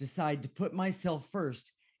can decide to put myself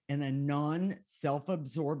first in a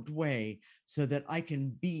non-self-absorbed way so that I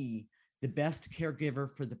can be the best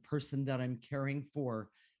caregiver for the person that I'm caring for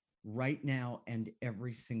right now and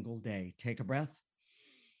every single day. Take a breath.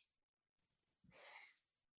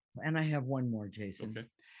 And I have one more, Jason. Okay.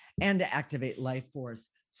 And to activate life force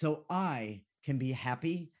so I can be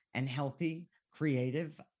happy and healthy,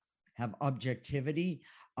 creative, have objectivity,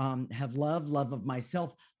 have love of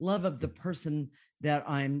myself, love of the person that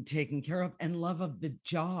I'm taking care of, and love of the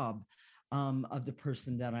job of the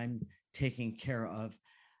person that I'm taking care of,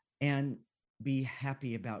 and be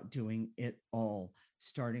happy about doing it all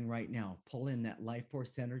starting right now. Pull in that life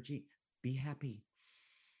force energy, be happy.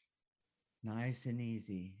 Nice and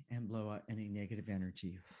easy, and blow out any negative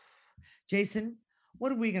energy. Jason,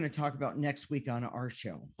 what are we going to talk about next week on our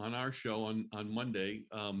show? On our show on Monday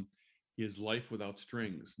is Life Without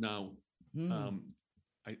Strings. Now,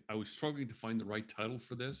 I was struggling to find the right title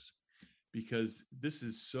for this because this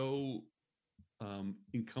is so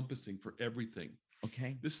encompassing for everything.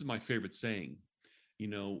 Okay. This is my favorite saying. You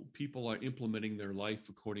know, people are implementing their life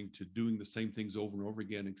according to doing the same things over and over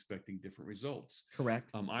again, expecting different results. Correct.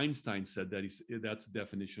 Einstein said that. That's the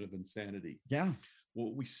definition of insanity. Yeah.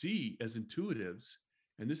 What we see as intuitives,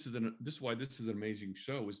 and this is why this is an amazing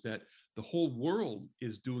show, is that the whole world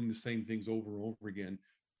is doing the same things over and over again,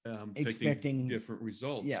 expecting different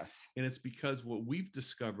results. Yes. And it's because what we've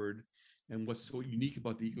discovered and what's so unique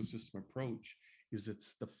about the ecosystem approach is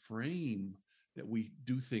it's the frame that we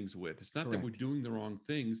do things with. It's not that we're doing the wrong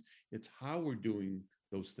things, it's how we're doing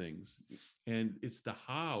those things. And it's the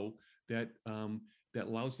how that that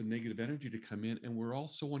allows the negative energy to come in, and we're all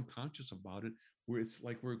so unconscious about it, where it's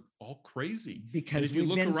like we're all crazy. Because if you we've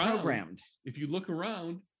look been around, programmed. If you look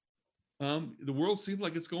around, the world seems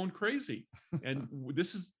like it's going crazy. And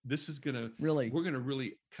this is gonna we're gonna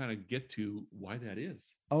really kind of get to why that is.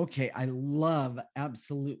 Okay, I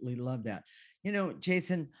absolutely love that. You know,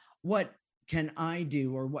 Jason, what can I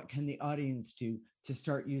do, or what can the audience do to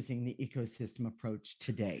start using the ecosystem approach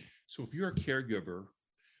today? So if you're a caregiver,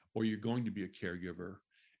 or you're going to be a caregiver,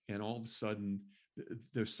 and all of a sudden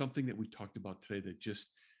there's something that we talked about today that just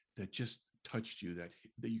touched you, that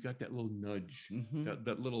you got that little nudge,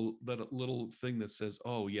 that little thing that says,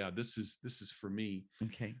 oh yeah, this is for me.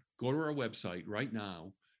 Okay. Go to our website right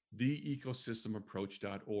now,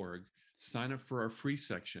 theecosystemapproach.org. Sign up for our free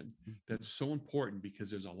section. That's so important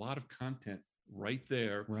because there's a lot of content right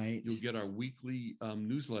there. Right. You'll get our weekly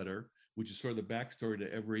newsletter, which is sort of the backstory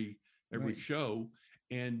to every show.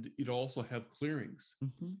 And it'll also have clearings.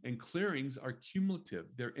 And clearings are cumulative.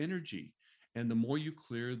 They're energy. And the more you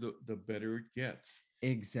clear, the better it gets.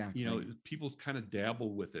 Exactly. You know, people kind of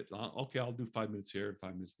dabble with it. Okay, I'll do 5 minutes here and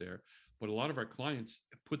 5 minutes there. But a lot of our clients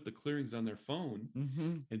put the clearings on their phone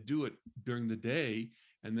and do it during the day.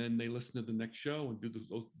 And then they listen to the next show and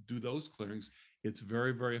do those clearings. It's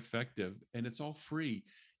very, very effective. And it's all free.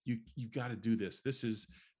 You've got to do this. This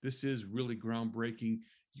is really groundbreaking.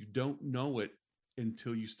 You don't know it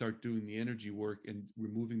until you start doing the energy work and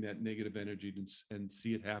removing that negative energy and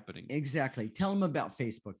see it happening. Exactly. Tell them about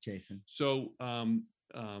Facebook, Jason. So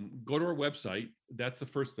go to our website. That's the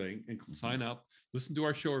first thing, and sign up. Listen to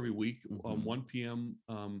our show every week, 1 p.m.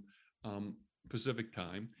 Pacific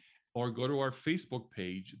time, or go to our Facebook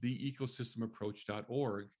page,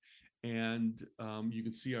 theecosystemapproach.org, and you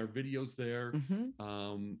can see our videos there. You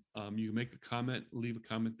can make a comment, leave a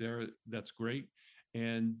comment there. That's great.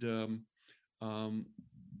 And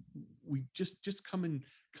we just come and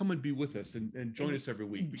be with us and join us every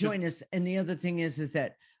week. Join us. And the other thing is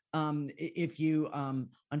that if you on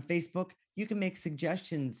Facebook, you can make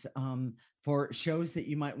suggestions for shows that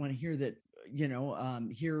you might want to hear, that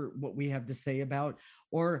hear what we have to say about,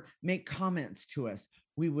 or make comments to us.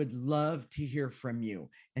 We would love to hear from you.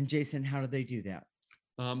 And Jason, how do they do that?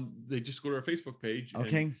 They just go to our Facebook page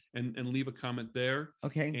and leave a comment there.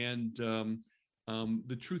 Okay. And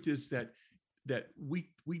the truth is that we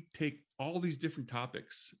take all these different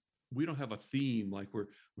topics. We don't have a theme like we're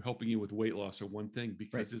helping you with weight loss or one thing,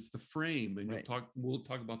 because it's the frame, and we'll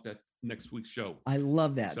talk about that next week's show. I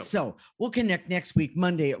love that. So we'll connect next week,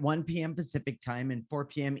 Monday at 1 p.m. Pacific time and 4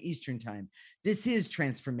 p.m. Eastern time. This is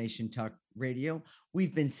Transformation Talk Radio.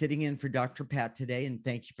 We've been sitting in for Dr. Pat today, and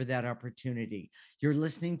thank you for that opportunity. You're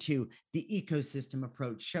listening to the Ecosystem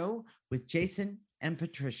Approach Show with Jason and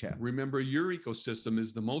Patricia. Remember, your ecosystem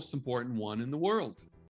is the most important one in the world.